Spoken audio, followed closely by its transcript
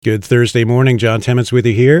Good Thursday morning. John Timmons with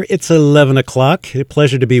you here. It's 11 o'clock. A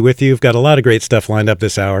pleasure to be with you. We've got a lot of great stuff lined up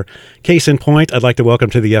this hour. Case in point, I'd like to welcome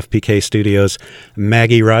to the FPK studios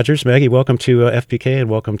Maggie Rogers. Maggie, welcome to FPK and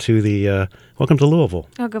welcome to Louisville.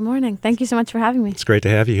 Oh, good morning. Thank you so much for having me. It's great to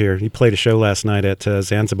have you here. You played a show last night at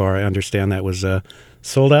Zanzibar. I understand that was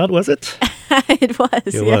sold out, was it? It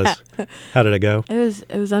was. It was. How did it go?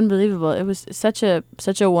 It was unbelievable. It was such a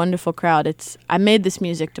wonderful crowd. I made this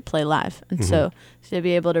music to play live, and so to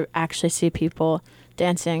be able to actually see people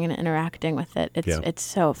dancing and interacting with it, it's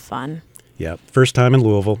so fun. Yeah. First time in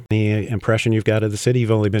Louisville. Any impression you've got of the city? You've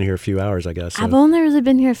only been here a few hours, I guess. So. I've only really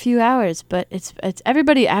been here a few hours, but it's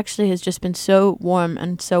everybody actually has just been so warm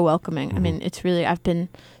and so welcoming. Mm-hmm. I mean, it's really, I've been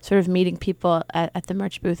sort of meeting people at the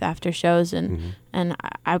merch booth after shows, and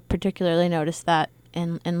I particularly noticed that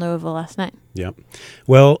in Louisville last night. Yep.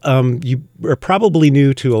 Well, you are probably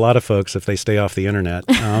new to a lot of folks if they stay off the internet.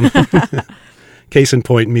 Case in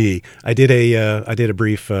point, me. I did a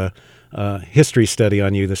brief history study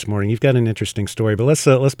on you this morning. You've got an interesting story, but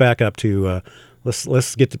let's back up to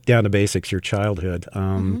let's get down to basics. Your childhood.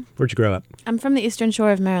 Where'd you grow up? I'm from the Eastern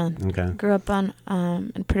Shore of Maryland. Okay. Grew up on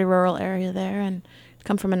in a pretty rural area there, and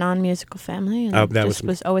come from a non-musical family, and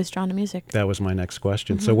was always drawn to music. That was my next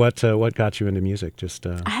question. So what got you into music? Just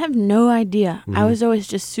I have no idea. I was always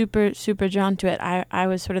just super drawn to it. I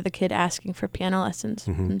was sort of the kid asking for piano lessons,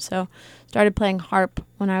 and so started playing harp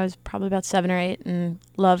when I was probably about 7 or 8, and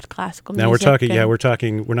loved classical music. Now we're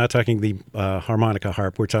not talking the harmonica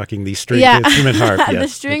harp. We're talking the stringed instrument harp. Yes. The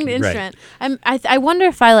stringed instrument. I wonder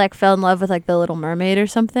if I fell in love with the Little Mermaid or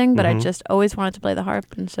something, but I just always wanted to play the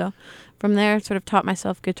harp, and so from there, sort of taught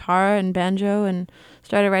myself guitar and banjo, and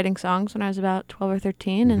started writing songs when I was about 12 or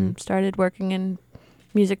 13, and started working in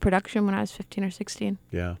music production when I was 15 or 16.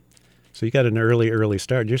 Yeah. So you got an early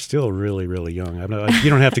start. You're still really, really young. You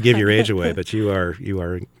don't have to give your age away, but you are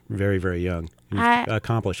very, very young. You've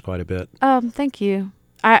accomplished quite a bit. Thank you.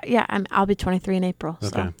 I'll be 23 in April, so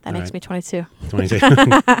that makes me 22. 22.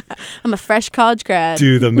 I'm a fresh college grad.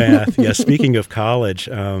 Do the math. Yeah. Speaking of college,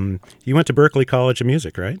 you went to Berklee College of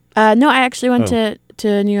Music, right? No, I actually went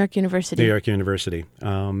to New York University. New York University.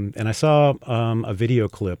 And I saw a video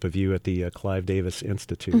clip of you at the Clive Davis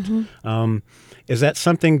Institute. Is that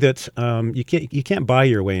something that you can't buy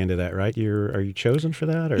your way into that, right? Are you chosen for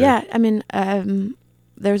that? Or? Yeah. I mean,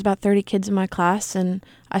 there was about 30 kids in my class, and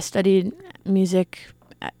I studied music.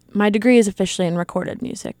 My degree is officially in recorded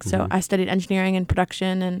music, so I studied engineering and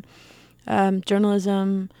production and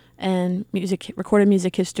journalism and recorded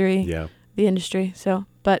music history, the industry. So,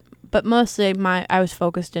 but mostly I was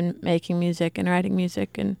focused in making music and writing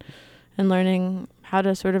music and learning how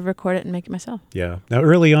to sort of record it and make it myself. Yeah. Now,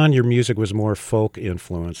 early on, your music was more folk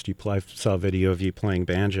influenced. I saw a video of you playing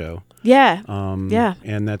banjo. Yeah.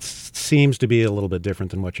 And that seems to be a little bit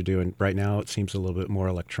different than what you're doing right now. It seems a little bit more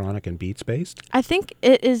electronic and beats based. I think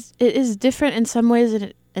it is different in some ways,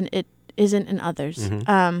 and it isn't in others.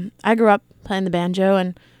 I grew up playing the banjo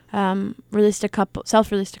and self-released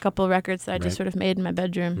a couple records that I just sort of made in my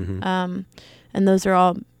bedroom. And those are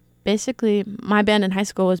all basically, my band in high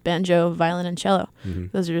school was banjo, violin, and cello.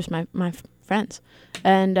 Those are just my friends.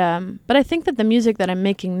 And but I think that the music that I'm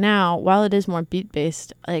making now, while it is more beat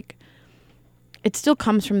based, it still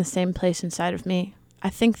comes from the same place inside of me. I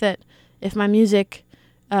think that if my music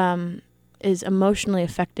is emotionally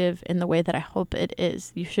effective in the way that I hope it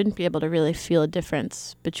is, you shouldn't be able to really feel a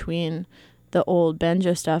difference between the old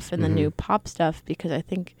banjo stuff and the new pop stuff, because I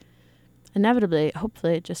think inevitably,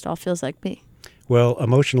 hopefully, it just all feels like me. Well,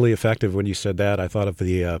 emotionally effective, when you said that, I thought of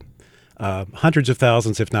the hundreds of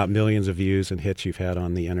thousands, if not millions of views and hits you've had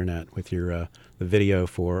on the internet with your the video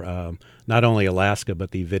for not only Alaska, but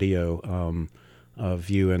the video of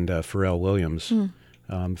you and Pharrell Williams.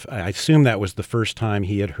 I assume that was the first time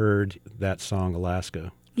he had heard that song,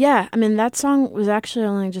 Alaska. Yeah, I mean, that song was actually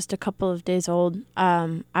only just a couple of days old.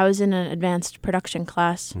 I was in an advanced production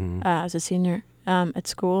class as a senior at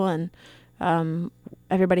school, and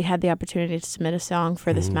everybody had the opportunity to submit a song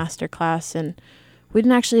for this master class, and we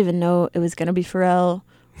didn't actually even know it was going to be Pharrell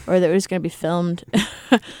or that it was going to be filmed.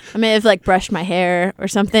 I may have brushed my hair or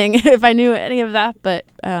something if I knew any of that, but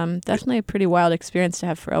definitely a pretty wild experience to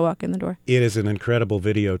have Pharrell walk in the door. It is an incredible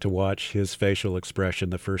video to watch his facial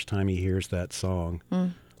expression the first time he hears that song.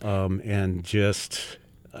 And just...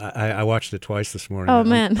 I watched it twice this morning. Oh,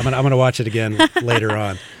 man. I'm gonna watch it again later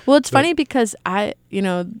on. Well, it's funny because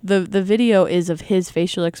the video is of his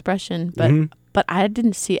facial expression, but I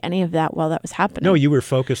didn't see any of that while that was happening. No, you were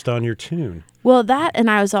focused on your tune. Well, that, and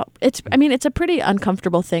I was all, it's a pretty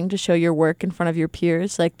uncomfortable thing to show your work in front of your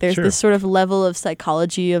peers. There's this sort of level of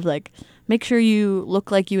psychology of make sure you look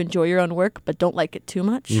like you enjoy your own work, but don't like it too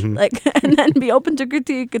much. Like, and then be open to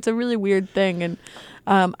critique. It's a really weird thing. And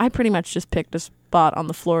I pretty much just picked a spot on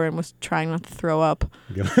the floor and was trying not to throw up.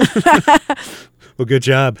 Well, good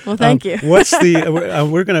job. Well, thank you. What's the?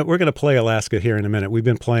 We're gonna play Alaska here in a minute. We've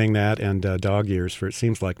been playing that and Dog Years for it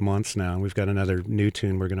seems like months now. And we've got another new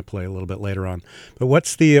tune we're gonna play a little bit later on. But what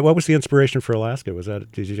was the inspiration for Alaska?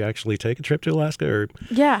 Did you actually take a trip to Alaska or?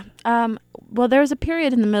 Yeah. Well, there was a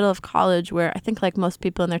period in the middle of college where I think, like most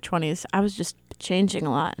people in their 20s, I was just changing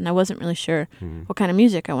a lot, and I wasn't really sure what kind of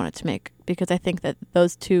music I wanted to make, because I think that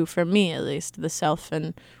those two, for me at least, the self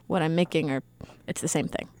and what I'm making, it's the same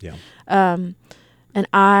thing. Yeah. And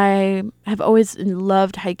I have always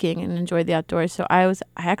loved hiking and enjoyed the outdoors. So I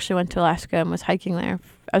actually went to Alaska and was hiking there.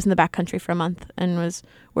 I was in the backcountry for a month and was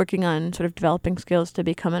working on sort of developing skills to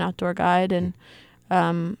become an outdoor guide. And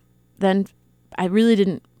then I really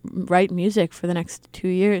didn't write music for the next 2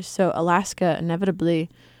 years. So Alaska, inevitably,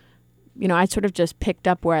 I sort of just picked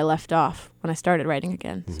up where I left off when I started writing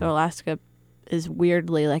again. So Alaska is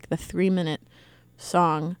weirdly like the 3-minute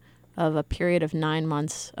song of a period of 9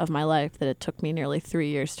 months of my life that it took me nearly 3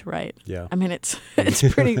 years to write. Yeah. I mean, it's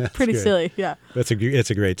pretty silly. Yeah. It's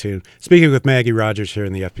a great tune. Speaking with Maggie Rogers here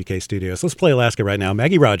in the FPK studios, let's play Alaska right now.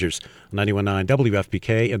 Maggie Rogers, 91.9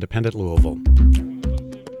 WFPK, Independent Louisville.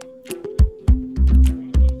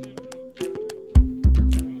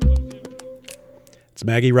 It's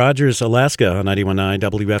Maggie Rogers, Alaska, on 91.9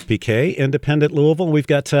 WFPK, Independent Louisville. We've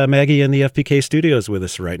got Maggie in the FPK studios with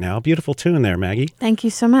us right now. Beautiful tune there, Maggie. Thank you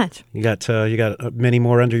so much. You got many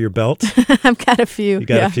more under your belt. I've got a few. You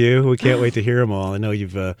got a few. We can't wait to hear them all. I know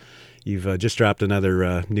you've just dropped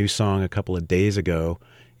another new song a couple of days ago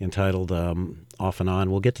entitled Off and On.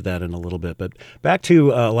 We'll get to that in a little bit. But back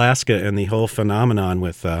to Alaska and the whole phenomenon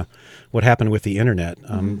with what happened with the internet.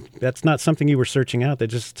 That's not something you were searching out. That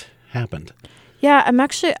just happened. Yeah,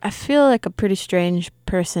 I feel like a pretty strange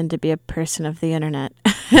person to be a person of the internet.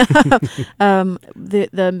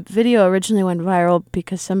 The video originally went viral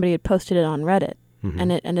because somebody had posted it on Reddit,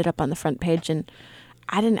 and it ended up on the front page, and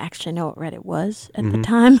I didn't actually know what Reddit was at the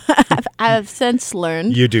time. I have since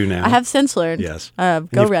learned. You do now. I have since learned. Yes.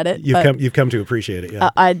 Reddit. You've come to appreciate it. Yeah.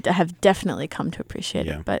 I have definitely come to appreciate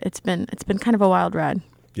it, but it's been kind of a wild ride.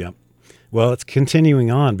 Yeah. Well, it's continuing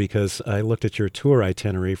on because I looked at your tour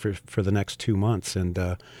itinerary for the next 2 months, and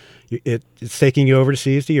it's taking you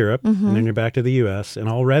overseas to Europe, and then you're back to the U.S., and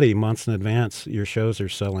already months in advance, your shows are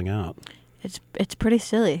selling out. It's pretty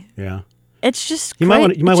silly. Yeah. It's just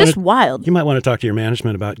wild. You might want to talk to your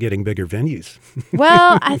management about getting bigger venues.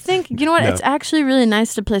 Well, I think, you know what, No. It's actually really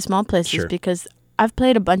nice to play small places Sure. because I've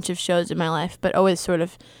played a bunch of shows in my life, but always sort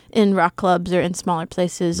of in rock clubs or in smaller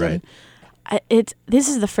places. Right. And this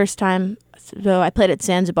is the first time. So I played at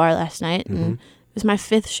Zanzibar last night, and it was my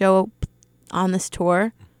 5th show on this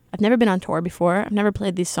tour. I've never been on tour before. I've never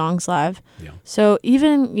played these songs live. Yeah. So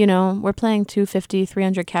even, we're playing 250,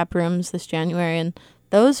 300 cap rooms this January, and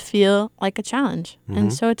those feel like a challenge.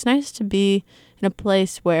 And so it's nice to be in a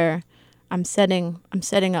place where I'm setting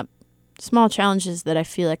up small challenges that I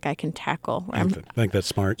feel like I can tackle. I think that's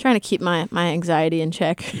smart. Trying to keep my anxiety in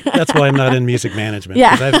check. That's why I'm not in music management.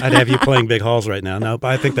 Yeah. 'Cause I'd have you playing big halls right now. No, but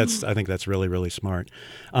I think that's really, really smart.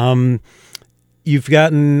 I've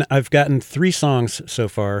gotten 3 songs so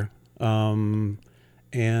far,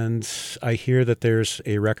 and I hear that there's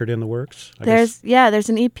a record in the works. There's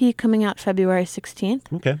an EP coming out February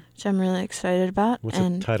 16th. Okay. Which I'm really excited about. What's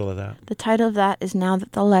the title of that? The title of that is Now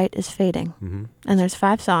That the Light is Fading. And there's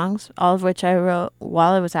 5 songs, all of which I wrote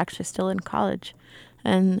while I was actually still in college.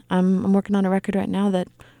 And I'm working on a record right now that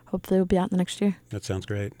hopefully will be out in the next year. That sounds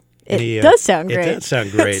great. It does sound great. It does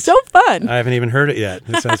sound great. It's so fun. I haven't even heard it yet.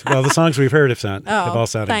 Well, the songs we've heard have all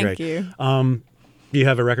sounded thank great. you. Do you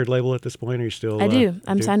have a record label at this point? Or are you still? I do.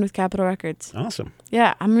 I'm signed with Capitol Records. Awesome.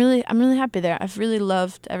 Yeah, I'm really happy there. I've really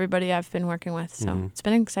loved everybody I've been working with, so it's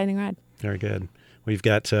been an exciting ride. Very good. Well, you've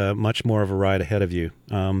got much more of a ride ahead of you.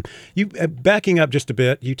 Backing up just a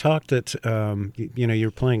bit, you talked that you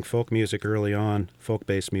were playing folk music early on,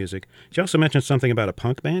 folk-based music. Did you also mention something about a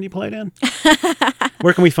punk band you played in?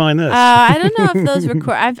 Where can we find this? I don't know if those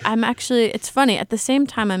record. I'm actually. It's funny. At the same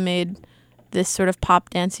time, I made this sort of pop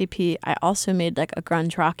dance EP. I also made like a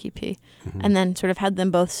grunge rock EP, and then sort of had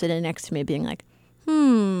them both sitting next to me, being like,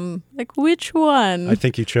 like which one? I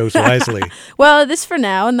think you chose wisely. Well, this for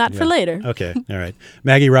now and that for later. Okay, all right.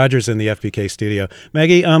 Maggie Rogers in the FPK studio.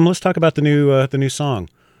 Maggie, let's talk about the new song,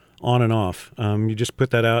 On and Off. You just threw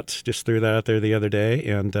that out there the other day,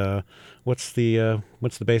 and what's the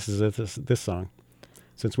basis of this song?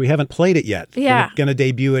 since we haven't played it yet. Yeah. Going to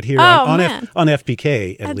debut it here Oh, on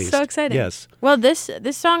FPK at That's least. so exciting. Yes. Well, this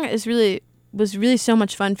song was really so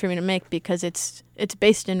much fun for me to make because it's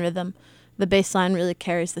based in rhythm. The bass line really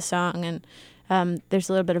carries the song, and there's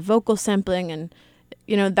a little bit of vocal sampling, and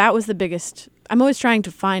that was the biggest. I'm always trying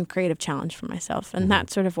to find creative challenge for myself, and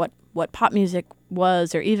that's sort of what pop music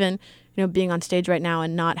was, or even being on stage right now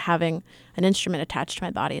and not having an instrument attached to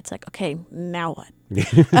my body. It's like, okay, now what?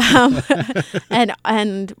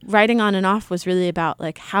 And writing on and off was really about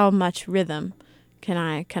like how much rhythm can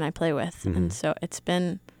I play with, and so it's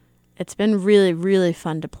been really, really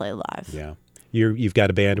fun to play live. Yeah. You've got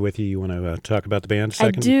a band with you. You want to talk about the band a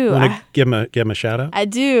second? I do. You want to give them a shout out? I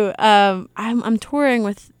do. I'm touring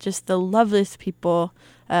with just the loveliest people,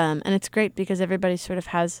 and it's great because everybody sort of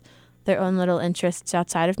has their own little interests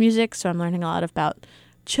outside of music. So I'm learning a lot about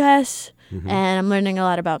chess, and I'm learning a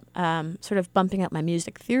lot about sort of bumping up my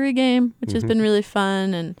music theory game, which has been really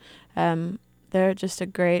fun. And they're just a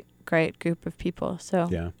great group of people.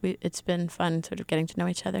 So it's been fun sort of getting to know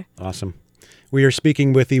each other. Awesome. We are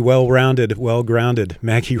speaking with the well-grounded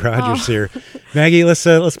Maggie Rogers here. Maggie, let's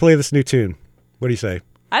play this new tune. What do you say?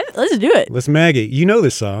 Let's do it. Listen, Maggie, you know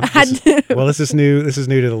this song. I do. Well, this is new. This is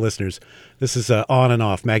new to the listeners. This is On and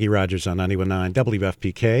Off. Maggie Rogers on 91.9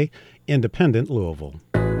 WFPK, Independent, Louisville.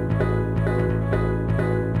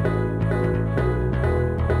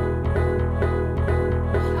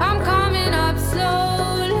 I'm coming up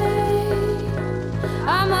slowly.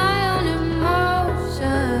 I'm high on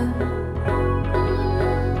emotion.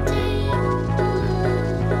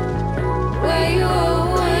 Where you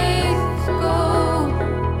always go.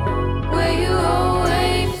 Where you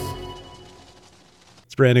always.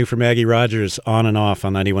 It's brand new for Maggie Rogers, On and Off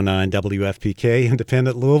on 91.9 WFPK,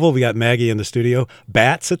 Independent, Louisville. We got Maggie in the studio.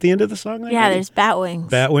 Bats at the end of the song? Yeah, there's bat wings.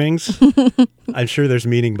 Bat wings? I'm sure there's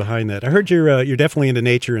meaning behind that. I heard you're definitely into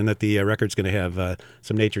nature and that the record's going to have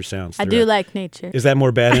some nature sounds. I do like nature. Is that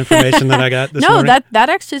more bad information than I got this no, morning? that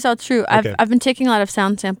actually is all true. Okay. I've been taking a lot of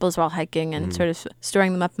sound samples while hiking and sort of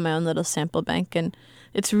storing them up in my own little sample bank, and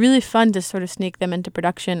it's really fun to sort of sneak them into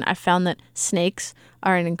production. I found that snakes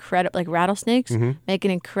are an incredible, like rattlesnakes, make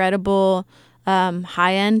an incredible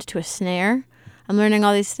high end to a snare. I'm learning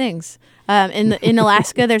all these things. In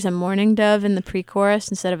Alaska, there's a mourning dove in the pre-chorus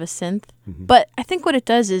instead of a synth. But I think what it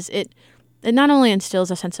does is it not only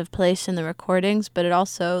instills a sense of place in the recordings, but it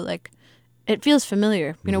also it feels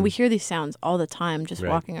familiar. We hear these sounds all the time just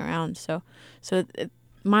walking around. So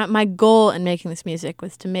my goal in making this music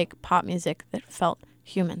was to make pop music that felt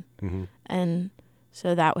human, and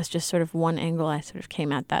so that was just sort of one angle I sort of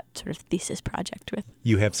came at that sort of thesis project with.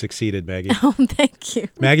 You have succeeded, Maggie. Oh, thank you.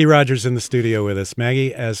 Maggie Rogers in the studio with us.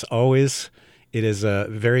 Maggie, as always, it is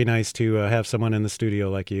very nice to have someone in the studio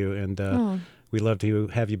like you, and we'd love to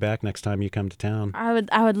have you back next time you come to town. I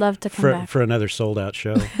would love to come back for another sold-out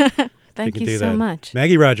show. Thank you so much.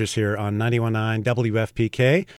 Maggie Rogers here on 91.9 WFPK.